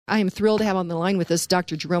I am thrilled to have on the line with us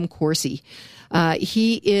Dr. Jerome Corsi.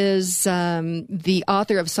 He is the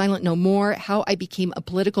author of Silent No More, How I Became a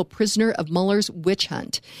Political Prisoner of Muller's Witch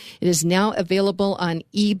Hunt. It is now available on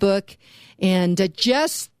ebook. And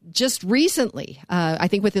just recently, I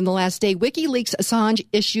think within the last day, WikiLeaks Assange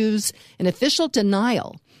issues an official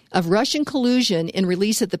denial of Russian collusion in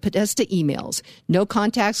release of the Podesta emails. No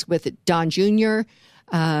contacts with Don Jr.,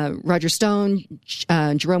 Roger Stone,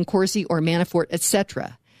 Jerome Corsi, or Manafort,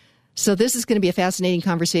 etc. So this is going to be a fascinating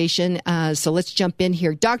conversation. So let's jump in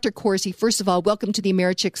here. Dr. Corsi, first of all, welcome to the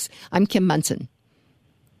Americhicks. I'm Kim Munson.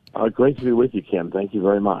 Great to be with you, Kim. Thank you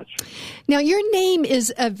very much. Now, your name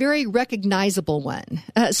is a very recognizable one.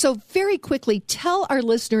 So very quickly, tell our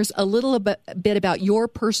listeners a little bit about your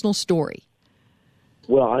personal story.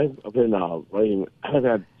 Well, I've been writing. I've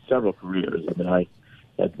had several careers. I mean, I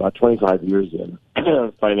had about 25 years in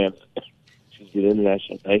finance,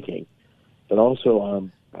 international banking. But also,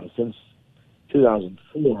 since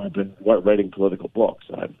 2004, I've been writing political books.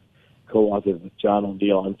 I've co-authored with John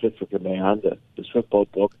O'Neill on Fit for Command, the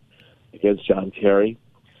Swiftboat book against John Kerry.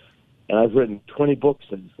 And I've written 20 books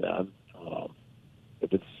since then.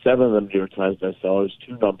 It's 7 of them New York Times bestsellers,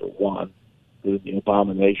 2 number 1, The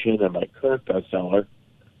Abomination, and my current bestseller,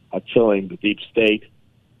 Killing the Deep State.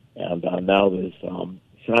 And now there's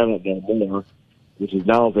Silent No More, which is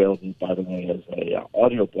now available, by the way, as a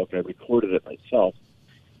audiobook. I recorded it myself,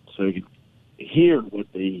 so you can hear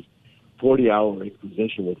what the 40-hour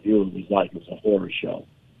Inquisition with Muller was like. It was a horror show.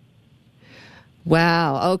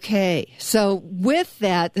 Wow. Okay. So with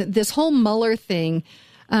that, this whole Mueller thing,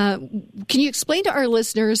 can you explain to our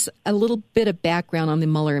listeners a little bit of background on the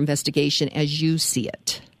Mueller investigation as you see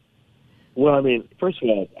it? Well, I mean, first of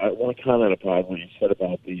all, I want to comment upon what you said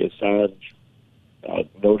about the Assange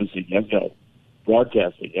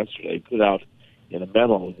broadcasting yesterday. Put out in a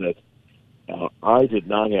memo that I did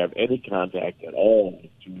not have any contact at all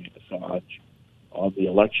with Julian Assange on the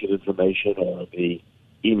election information or the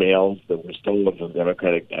emails that were stolen from the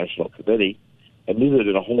Democratic National Committee, and neither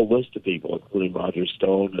did a whole list of people, including Roger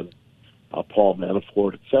Stone and Paul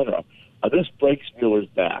Manafort, etc. This breaks Mueller's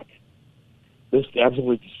back. This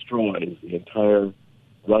absolutely destroys the entire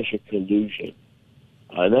Russia collusion.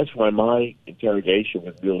 And that's why my interrogation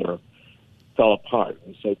with Mueller fell apart. It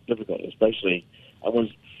was so difficult, especially I was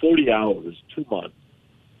 40 hours, 2 months.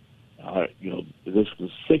 This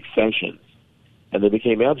was 6 sessions, and they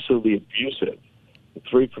became absolutely abusive. The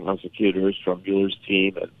 3 prosecutors from Mueller's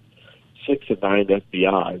team and 6 and 9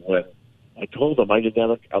 FBI, when I told them I didn't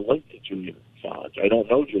have a link to Julian Assange. I don't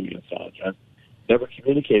know Julian Assange. I've never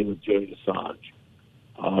communicated with Julian Assange.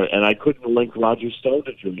 And I couldn't link Roger Stone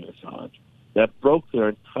to Julian Assange. That broke their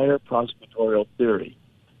entire prosecutorial theory.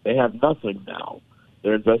 They have nothing now.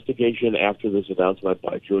 Their investigation after this announcement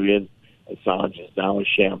by Julian Assange is now a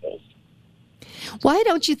shambles. Why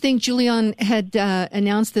don't you think Julian had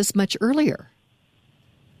announced this much earlier?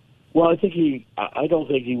 Well, I don't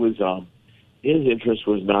think he was, his interest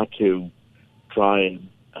was not to try and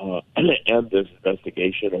end this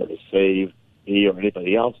investigation or to save me or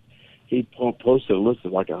anybody else. He posted a list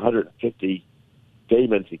of like 150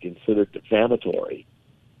 statements he considered defamatory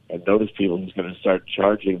and noticed people he was going to start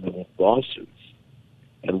charging them with lawsuits.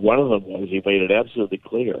 And one of them was he made it absolutely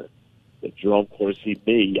clear that Jerome Corsi,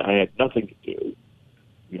 me, I had nothing to do.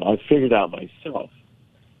 I figured out myself.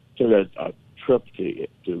 Took a trip to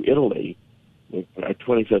Italy with our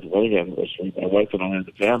 25th wedding anniversary. My wife and I and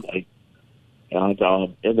the family. And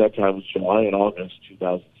in that time was July and August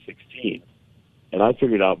 2016. And I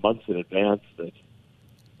figured out months in advance that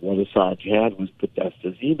what Assange had was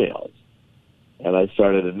Podesta's emails. And I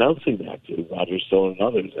started announcing that to Roger Stone and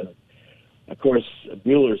others. And, of course,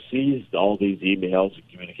 Mueller seized all these emails and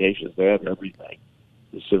communications. They have everything.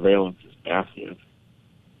 The surveillance is massive.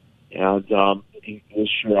 And he was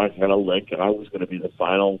sure I had a link, and I was going to be the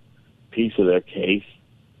final piece of their case.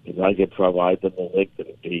 If I could provide them a link that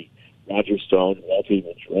would be Roger Stone, Walter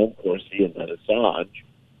and Jerome Corsi, and then Assange.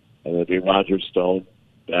 And it would be Roger Stone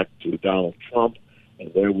back to Donald Trump,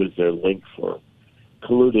 and there was their link for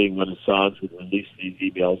colluding when Assange would release these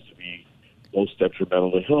emails to be most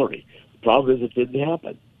detrimental to Hillary. The problem is it didn't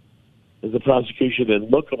happen. As the prosecution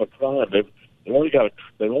didn't look of a crime. They've already got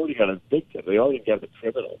a victim. They already got a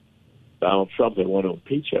criminal. Donald Trump, they want to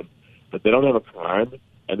impeach him, but they don't have a crime,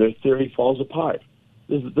 and their theory falls apart.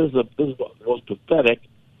 This is the most pathetic,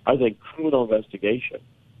 I think, criminal investigation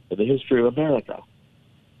in the history of America.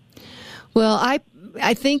 Well,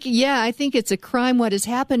 I think it's a crime what has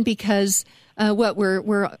happened because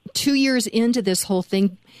we're 2 years into this whole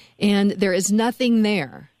thing, and there is nothing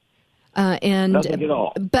there. Nothing at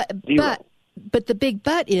all. But the big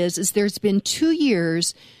but is there's been 2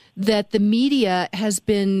 years that the media has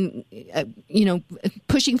been,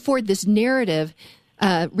 pushing forward this narrative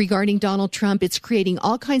regarding Donald Trump. It's creating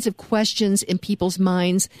all kinds of questions in people's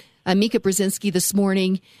minds. Mika Brzezinski this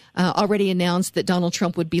morning already announced that Donald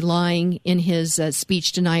Trump would be lying in his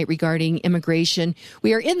speech tonight regarding immigration.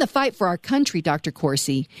 We are in the fight for our country, Dr.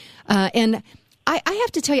 Corsi. And I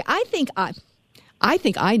have to tell you, I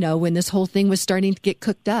think I know when this whole thing was starting to get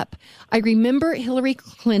cooked up. I remember Hillary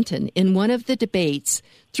Clinton in one of the debates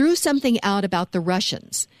threw something out about the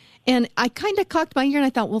Russians. And I kind of cocked my ear and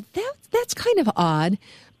I thought, well, that's kind of odd.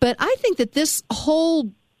 But I think that this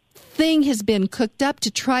whole thing has been cooked up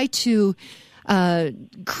to try to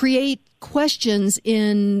create questions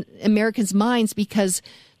in Americans' minds, because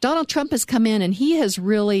Donald Trump has come in and he has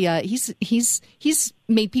really he's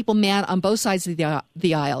made people mad on both sides of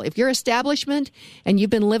the aisle. If you're establishment and you've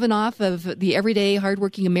been living off of the everyday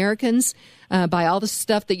hardworking Americans by all the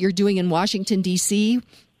stuff that you're doing in Washington, D.C.,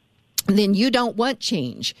 then you don't want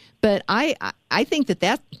change. But I think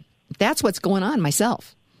that's what's going on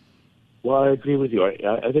myself. Well, I agree with you.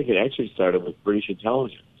 I think it actually started with British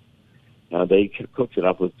intelligence. They cooked it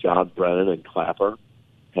up with John Brennan and Clapper,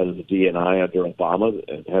 head of the DNI under Obama,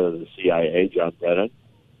 and head of the CIA, John Brennan.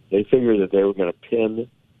 They figured that they were going to pin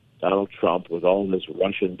Donald Trump with all this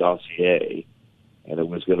Russian dossier, and it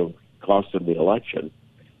was going to cost him the election.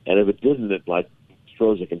 And if it didn't, it, like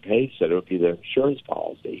Strozik and Page said, it would be their insurance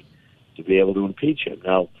policy to be able to impeach him.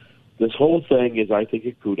 Now, this whole thing is, I think,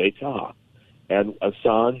 a coup d'etat. And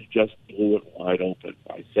Assange just blew it wide open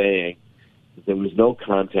by saying that there was no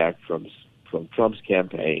contact from Trump's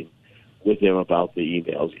campaign with him about the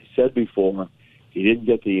emails. He said before he didn't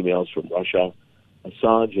get the emails from Russia.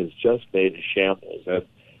 Assange has just made a shambles. And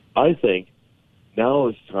I think now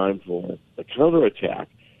is time for the counterattack,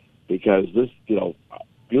 because this,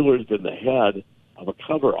 Mueller's been the head of a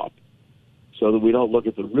cover-up, so that we don't look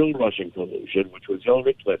at the real Russian collusion, which was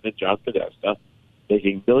Hillary Clinton and John Podesta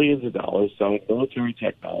making millions of dollars selling military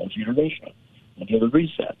technology to Russia under the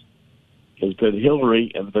reset. It's been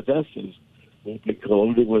Hillary and the Podestas who have been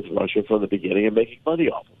colluding with Russia from the beginning and making money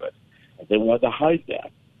off of it. And they wanted to hide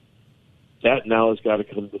that. That now has got to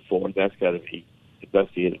come to the fore. That's got to be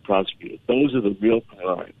investigated and prosecuted. Those are the real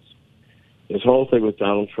crimes. This whole thing with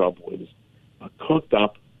Donald Trump was a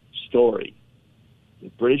cooked-up story. The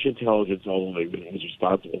British intelligence only was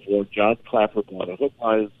responsible for it. John Clapper bought a hook,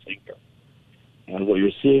 line, and sinker. And what you're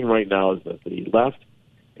seeing right now is that the left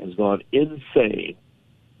has gone insane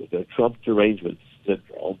with their Trump derangement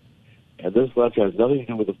syndrome. And this left has nothing to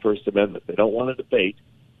do with the First Amendment. They don't want a debate.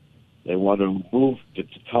 They want to move to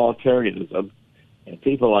totalitarianism. And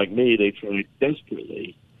people like me, they tried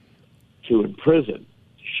desperately to imprison,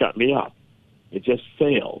 to shut me up. It just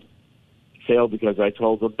failed. It failed because I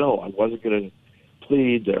told them no, I wasn't going to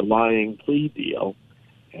plead their lying plea deal.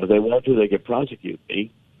 And if they want to, they can prosecute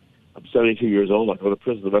me. I'm 72 years old. I go to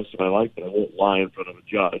prison the rest of my life, but I won't lie in front of a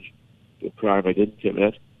judge to a crime I didn't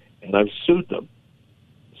commit. And I've sued them.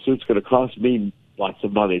 The suit's going to cost me lots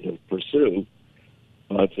of money to pursue.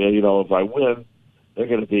 But, if I win, they're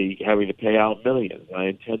going to be having to pay out millions. I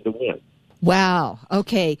intend to win. Wow.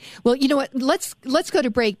 Okay. Well, you know what? Let's go to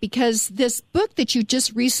break, because this book that you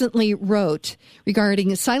just recently wrote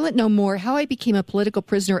regarding Silent No More, How I Became a Political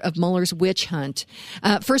Prisoner of Muller's Witch Hunt.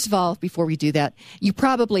 First of all, before we do that, you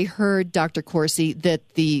probably heard, Dr. Corsi,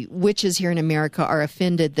 that the witches here in America are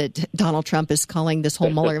offended that Donald Trump is calling this whole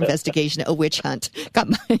Mueller investigation a witch hunt. Got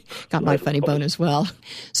my funny bone as well.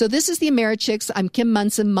 So this is the Americhicks. I'm Kim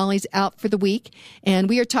Munson. Molly's out for the week, and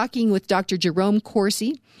we are talking with Dr. Jerome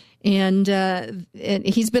Corsi. And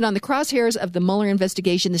he's been on the crosshairs of the Mueller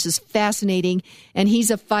investigation. This is fascinating, and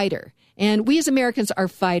he's a fighter. And we as Americans are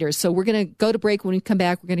fighters. So we're going to go to break. When we come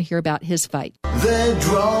back, we're going to hear about his fight. They're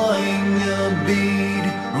drawing a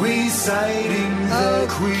bead, reciting the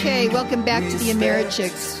creed. Okay, welcome back to the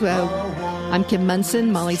Americhicks. I'm Kim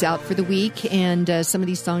Munson. Molly's out for the week, and some of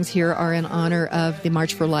these songs here are in honor of the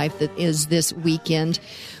March for Life that is this weekend.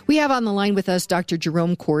 We have on the line with us Dr.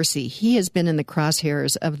 Jerome Corsi. He has been in the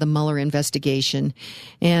crosshairs of the Mueller investigation.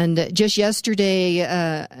 And just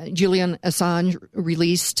yesterday, Julian Assange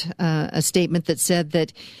released a statement that said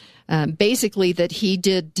that basically that he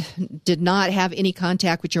did not have any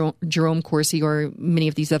contact with Jerome Corsi or many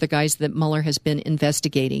of these other guys that Mueller has been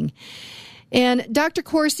investigating. And Dr.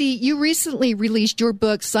 Corsi, you recently released your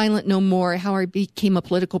book, Silent No More, How I Became a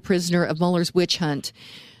Political Prisoner of Mueller's Witch Hunt.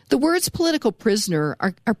 The words political prisoner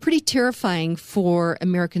are pretty terrifying for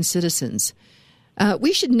American citizens.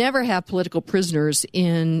 We should never have political prisoners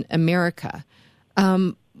in America.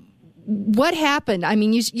 What happened? I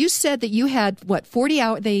mean, you said that you had, 40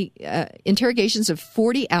 hour interrogations of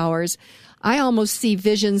 40 hours. I almost see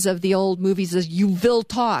visions of the old movies as you will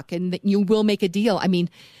talk and that you will make a deal. I mean,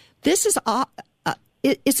 this is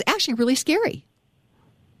it's actually really scary.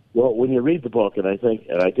 Well, when you read the book, and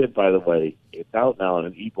I did, by the way, it's out now in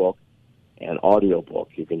an ebook and audiobook.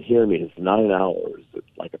 You can hear me. It's 9 hours. It's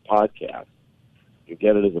like a podcast. You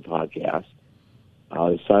get it as a podcast.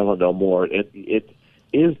 Silent No More. It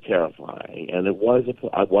is terrifying, and I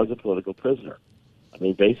was a political prisoner. I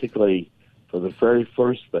mean, basically, for the very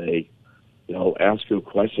first they, ask you a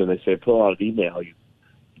question. They say, pull out an email.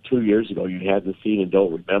 2 years ago, you had the scene and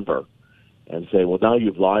don't remember, and say, well, now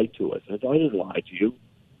you've lied to us. And I didn't lie to you.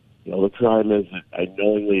 The crime is that I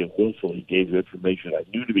knowingly and willfully gave you information I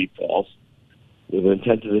knew to be false with an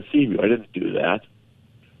intent to deceive you. I didn't do that.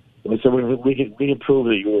 And so we can prove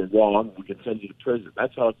that you were wrong. We can send you to prison.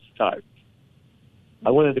 That's how it starts.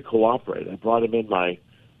 I wanted to cooperate. I brought him in my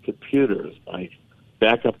computers, my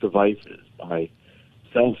backup devices, my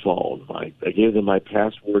cell phone. I gave them my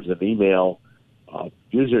passwords and email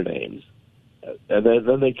usernames. And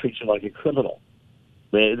then they treat you like a criminal.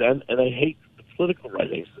 And I hate the political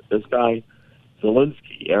writings. This guy, Aaron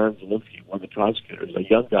Zelinsky, one of the prosecutors, a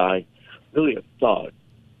young guy, really a thug.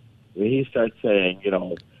 And he starts saying,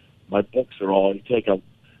 my books are all, you take a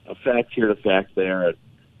fact here and a fact there, and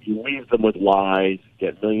you weave them with lies,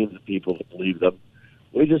 get millions of people to believe them.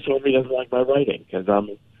 We just told me he doesn't like my writing because I'm,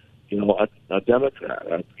 a Democrat.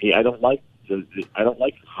 I don't like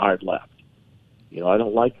hard left. I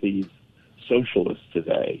don't like these socialists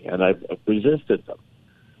today, and I've resisted them.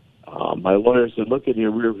 My lawyer said, look in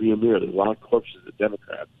your rearview mirror. There's a lot of corpses of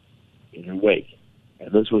Democrats in your wake,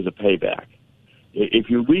 and this was a payback. If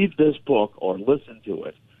you read this book or listen to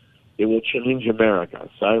it, it will change America.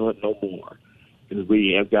 Silent No More. Because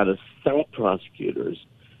we have got to stop prosecutors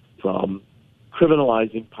from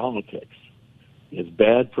criminalizing politics. It's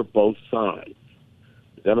bad for both sides.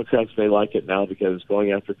 The Democrats may like it now because it's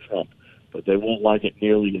going after Trump, but they won't like it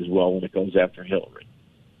nearly as well when it goes after Hillary.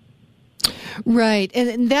 Right.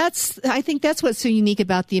 And I think that's what's so unique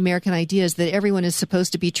about the American idea is that everyone is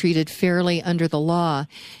supposed to be treated fairly under the law.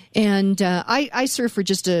 And I served for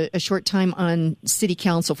just a short time on city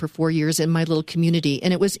council for 4 years in my little community.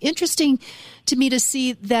 And it was interesting to me to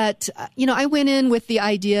see that, I went in with the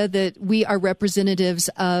idea that we are representatives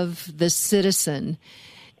of the citizen.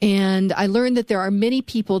 And I learned that there are many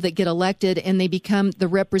people that get elected and they become the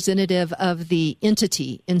representative of the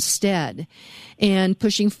entity instead and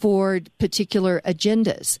pushing forward particular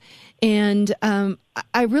agendas. And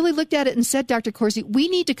I really looked at it and said, Dr. Corsi, we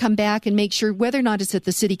need to come back and make sure, whether or not it's at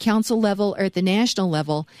the city council level or at the national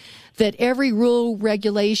level, that every rule,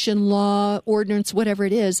 regulation, law, ordinance, whatever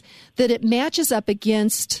it is, that it matches up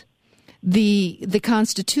against the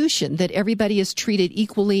Constitution, that everybody is treated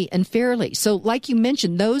equally and fairly. So like you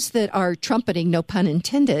mentioned, those that are trumpeting, no pun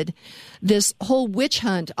intended, this whole witch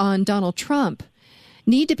hunt on Donald Trump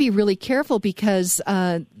need to be really careful because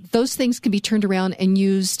those things can be turned around and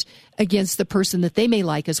used against the person that they may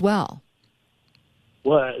like as well.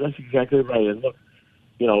 Well, that's exactly right. And look,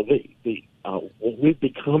 what we've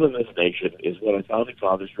become in this nation is what our founding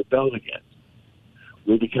fathers rebelled against.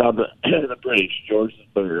 We become the British, George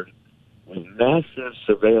III, with massive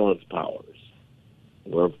surveillance powers.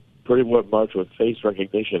 We're pretty much with face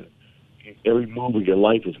recognition. Every move of your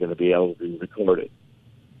life is going to be able to be recorded.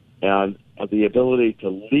 And the ability to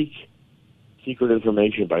leak secret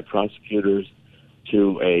information by prosecutors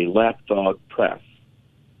to a lapdog press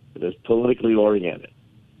that is politically oriented.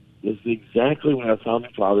 This is exactly what our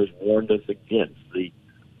founding fathers warned us against, the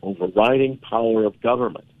overriding power of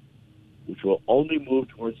government, which will only move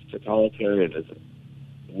towards totalitarianism.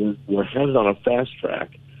 We're headed on a fast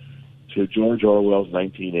track to George Orwell's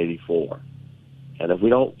 1984. And if we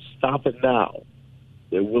don't stop it now,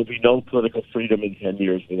 there will be no political freedom in 10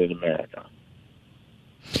 years within America.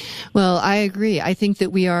 Well, I agree. I think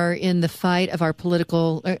that we are in the fight of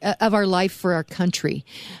our life for our country.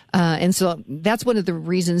 And so that's one of the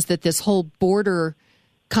reasons that this whole border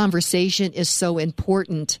conversation is so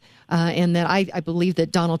important, and that I believe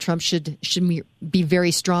that Donald Trump should be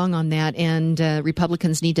very strong on that, and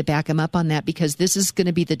Republicans need to back him up on that, because this is going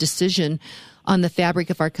to be the decision on the fabric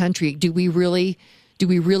of our country. Do we really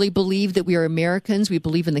believe that we are Americans? We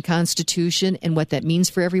believe in the Constitution and what that means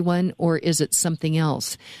for everyone, or is it something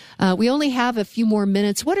else? We only have a few more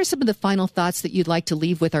minutes. What are some of the final thoughts that you'd like to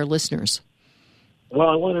leave with our listeners? Well,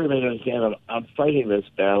 I want everybody to understand I'm fighting this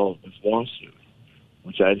battle, this lawsuit,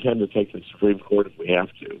 which I intend to take to the Supreme Court if we have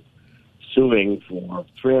to, suing for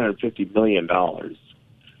 $350 million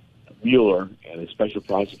Muller and his special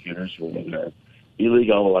prosecutors for their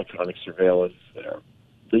illegal electronic surveillance, their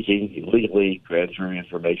leaking illegally grand jury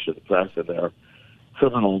information to the press, and their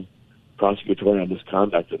criminal prosecutorial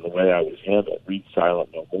misconduct in the way I was handled. Read Silent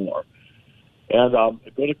No More. And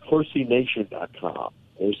go to CorsiNation.com.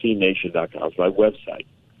 CorsiNation.com is my website.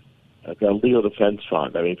 I've got a legal defense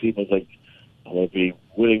fund. I mean, people think I'm going to be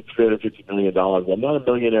winning $350 million. Well, I'm not a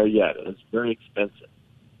millionaire yet, and it's very expensive.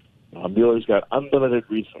 Muller's got unlimited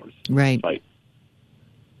resources. Right.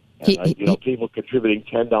 And, people contributing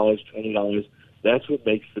 $10, $20, that's what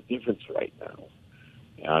makes the difference right now.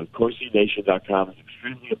 And CorsiNation.com is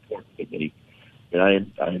extremely important to me. And I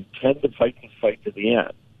intend to fight this fight to the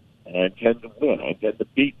end. And I intend to win. I intend to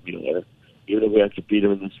beat Muller, even if we have to beat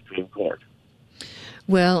him in the Supreme Court.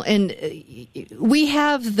 Well, and we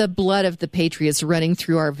have the blood of the patriots running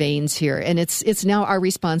through our veins here, and it's now our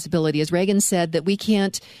responsibility, as Reagan said, that we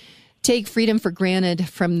can't take freedom for granted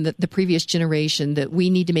from the previous generation, that we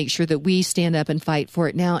need to make sure that we stand up and fight for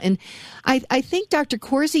it now. And I think, Dr.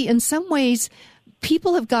 Corsi, in some ways,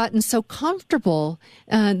 people have gotten so comfortable.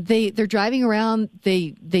 They're driving around.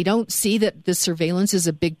 They don't see that the surveillance is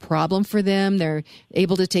a big problem for them. They're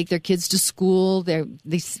able to take their kids to school.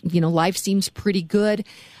 Life seems pretty good.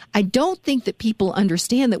 I don't think that people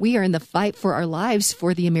understand that we are in the fight for our lives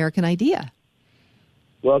for the American idea.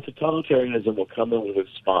 Well, totalitarianism will come in with a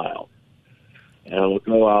smile, and it will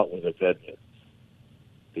go out with a vengeance.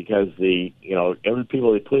 Because every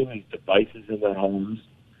people, they put in these devices in their homes.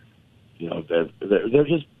 They're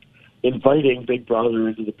just inviting Big Brother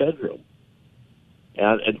into the bedroom.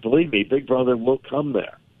 And believe me, Big Brother will come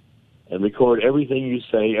there and record everything you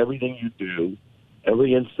say, everything you do,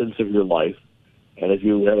 every instance of your life. And if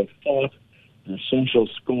you have a thought your social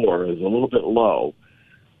score is a little bit low,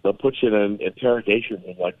 they'll put you in an interrogation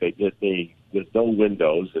room like they did me, with no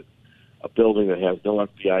windows, at a building that has no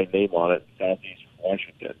FBI name on it in southeast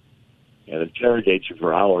Washington, and interrogate you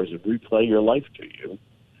for hours and replay your life to you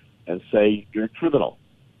and say you're a criminal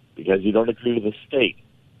because you don't agree with the state.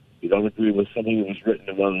 You don't agree with something that was written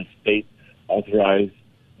in one of the state-authorized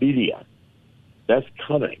media. That's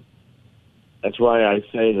coming. That's why I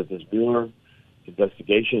say that this Mueller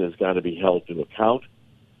investigation has got to be held to account.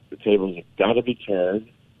 The tables have got to be turned.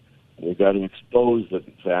 And we've got to expose that,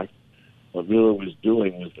 in fact, what Mueller was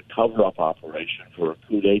doing was the cover-up operation for a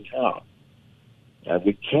coup d'etat. And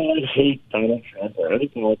we can't hate Donald Trump or any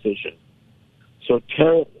politician so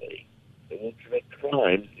terribly that we'll commit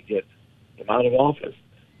crimes to get him out of office.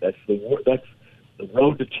 That's the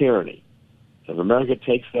road to tyranny. If America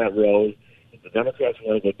takes that road, if the Democrats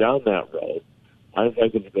want to go down that road, I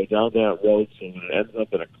invite them to go down that road so that it ends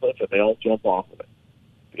up in a cliff and they all jump off of it.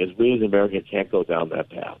 Because we as Americans can't go down that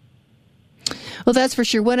path. Well, that's for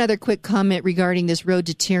sure. One other quick comment regarding this road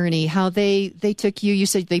to tyranny, how they took you. You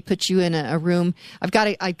said they put you in a room. I've got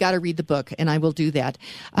to read the book, and I will do that.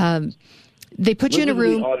 They put you in a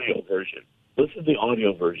room. Listen to the audio version. Listen to the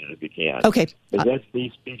audio version if you can. Okay. Because that's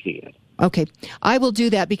me speaking it. Okay. I will do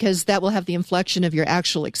that because that will have the inflection of your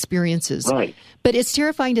actual experiences. Right. But it's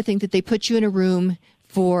terrifying to think that they put you in a room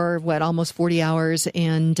for, almost 40 hours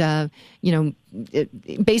and,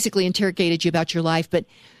 it basically interrogated you about your life. But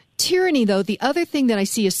tyranny, though, the other thing that I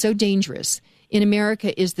see is so dangerous in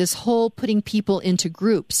America is this whole putting people into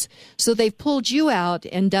groups. So they've pulled you out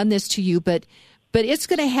and done this to you, but it's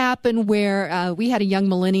going to happen where we had a young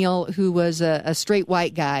millennial who was a straight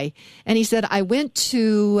white guy, and he said, I went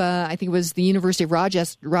to, I think it was the University of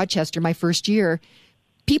Rochester my first year.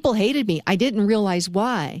 People hated me. I didn't realize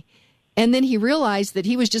why. And then he realized that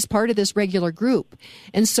he was just part of this regular group.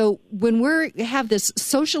 And so when we have this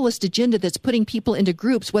socialist agenda that's putting people into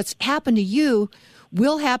groups, what's happened to you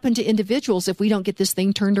will happen to individuals if we don't get this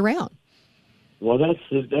thing turned around. Well, that's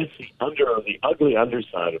the ugly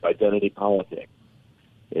underside of identity politics.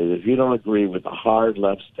 Is if you don't agree with the hard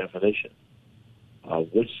left's definition of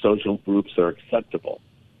which social groups are acceptable,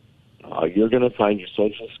 you're going to find your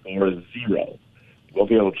social score is 0. You won't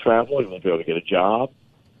be able to travel. You won't be able to get a job.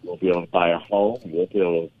 You won't be able to buy a home. You won't be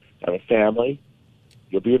able to have a family.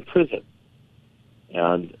 You'll be in prison.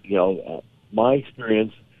 And, my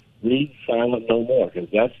experience, read Silent No More, because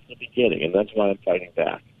that's the beginning, and that's why I'm fighting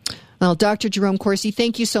back. Well, Dr. Jerome Corsi,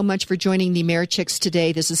 thank you so much for joining the Americhicks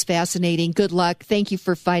today. This is fascinating. Good luck. Thank you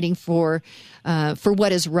for fighting for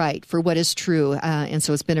what is right, for what is true. And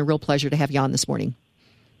so it's been a real pleasure to have you on this morning.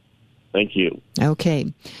 Thank you.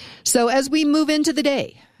 Okay. So as we move into the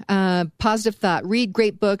day, positive thought, read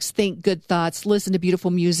great books, think good thoughts, listen to beautiful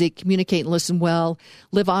music, communicate and listen well,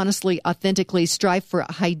 live honestly, authentically, strive for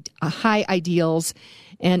high ideals,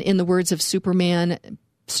 and in the words of Superman,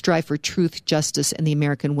 strive for truth, justice, and the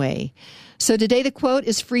American way. So today the quote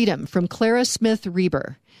is freedom from Clara Smith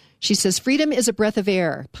Reber. She says, freedom is a breath of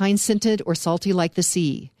air, pine-scented or salty like the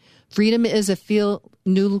sea. Freedom is a field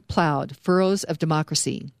new plowed, furrows of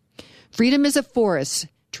democracy. Freedom is a forest,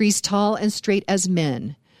 trees tall and straight as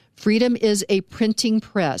men. Freedom is a printing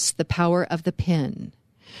press, the power of the pen.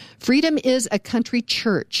 Freedom is a country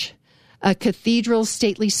church, a cathedral's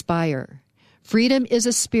stately spire. Freedom is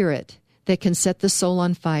a spirit that can set the soul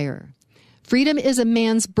on fire. Freedom is a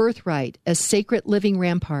man's birthright, a sacred living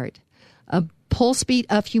rampart, a pulse beat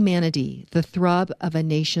of humanity, the throb of a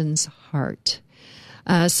nation's heart.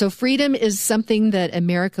 So freedom is something that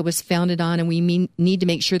America was founded on, and we need to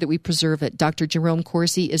make sure that we preserve it. Dr. Jerome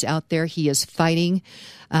Corsi is out there. He is fighting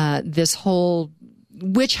this whole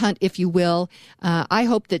witch hunt, if you will. I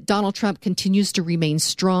hope that Donald Trump continues to remain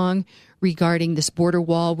strong regarding this border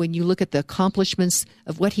wall. When you look at the accomplishments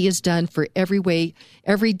of what he has done for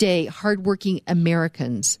everyday, hardworking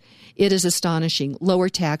Americans, it is astonishing. Lower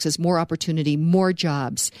taxes, more opportunity, more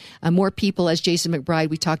jobs, more people, as Jason McBride,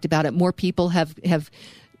 we talked about it, more people have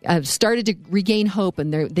started to regain hope,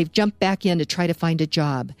 and they've jumped back in to try to find a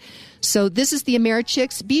job. So this is the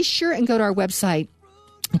AmeriChicks. Be sure and go to our website.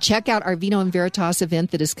 Check out our Vino and Veritas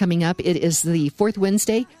event that is coming up. It is the fourth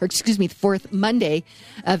Monday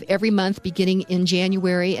of every month beginning in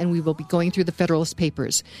January, and we will be going through the Federalist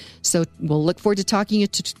Papers. So we'll look forward to talking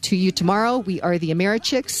to you tomorrow. We are the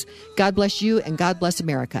AmeriChicks. God bless you, and God bless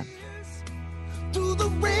America. Through the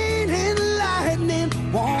rain and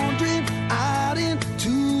lightning, wandering out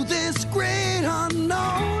into this great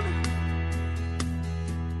unknown.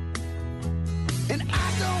 And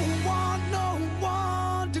I don't want no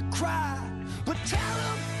one to cry, but tell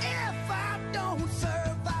them if I don't